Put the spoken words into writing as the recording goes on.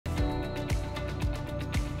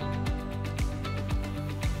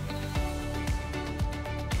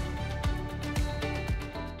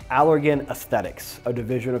Allergan Aesthetics, a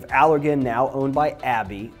division of Allergan now owned by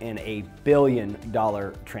AbbVie in a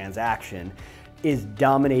billion-dollar transaction, is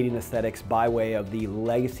dominating aesthetics by way of the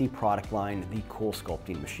legacy product line, the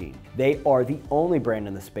CoolSculpting machine. They are the only brand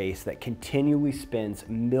in the space that continually spends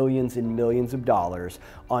millions and millions of dollars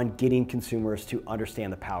on getting consumers to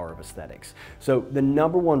understand the power of aesthetics. So the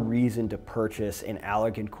number one reason to purchase an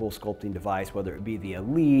Allergan CoolSculpting device, whether it be the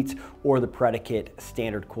Elite or the predicate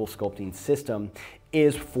standard CoolSculpting system,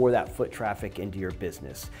 is for that foot traffic into your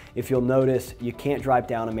business. If you'll notice, you can't drive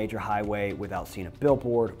down a major highway without seeing a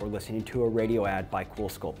billboard or listening to a radio ad by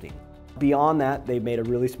CoolSculpting. Beyond that, they made a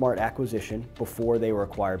really smart acquisition before they were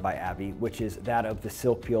acquired by AbbVie, which is that of the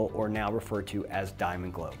Silk Peel, or now referred to as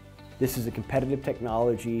Diamond Glow. This is a competitive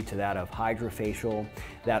technology to that of Hydrofacial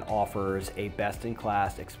that offers a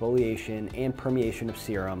best-in-class exfoliation and permeation of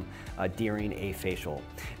serum during a facial.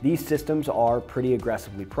 These systems are pretty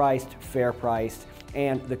aggressively priced, fair priced,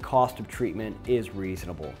 and the cost of treatment is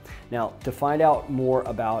reasonable. Now, to find out more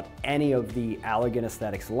about any of the Allergan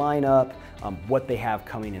Aesthetics lineup, what they have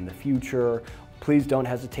coming in the future, please don't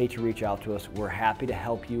hesitate to reach out to us. We're happy to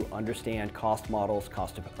help you understand cost models,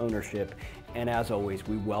 cost of ownership, and as always,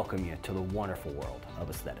 we welcome you to the wonderful world of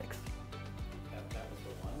aesthetics.